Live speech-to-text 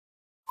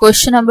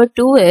Question number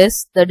 2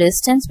 is the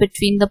distance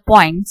between the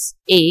points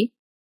A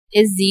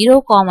is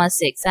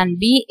 0,6 and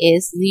B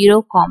is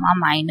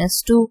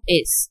 0,-2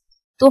 is.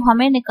 तो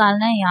हमें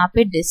निकालना है यहाँ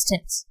पे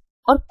डिस्टेंस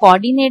और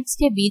कोऑर्डिनेट्स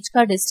के बीच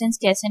का डिस्टेंस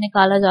कैसे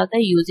निकाला जाता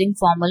है यूजिंग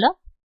फॉर्मूला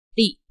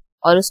D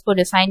और उसको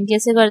डिफाइन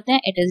कैसे करते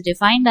हैं. It is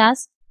defined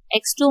as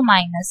x2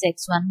 -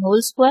 x1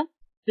 whole square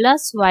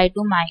plus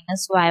y2 -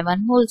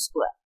 y1 whole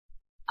square.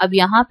 अब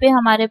यहाँ पे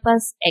हमारे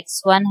पास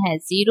x1 है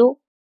 0,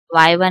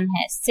 y1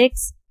 है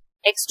 6,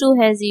 x2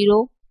 है 0,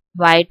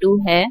 y2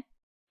 है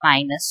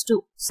 -2.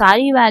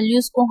 सारी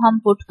वैल्यूज को हम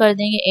पुट कर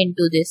देंगे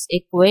into this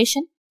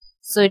equation.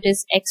 So it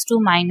is x2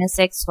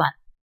 - x1.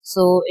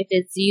 So it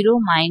is 0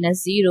 -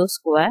 0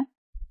 square.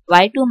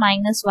 y2 -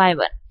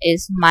 y1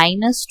 is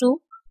 -2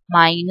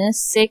 -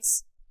 6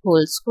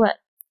 whole square.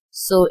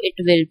 So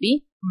it will be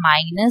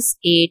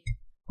 -8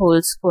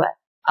 whole square.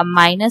 अब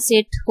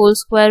 -8 whole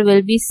square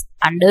will be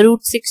under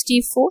root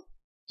 64.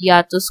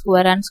 या तो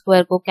square and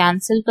square को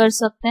cancel कर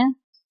सकते हैं.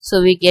 So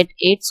we get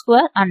 8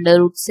 square. Under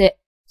root से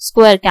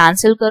square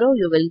cancel करो,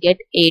 you will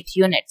get 8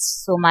 units.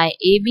 So my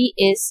AB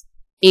is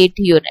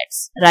 8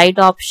 units.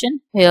 Right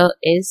option here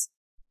is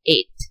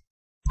 8.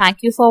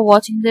 Thank you for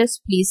watching this.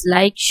 Please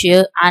like,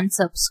 share and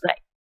subscribe.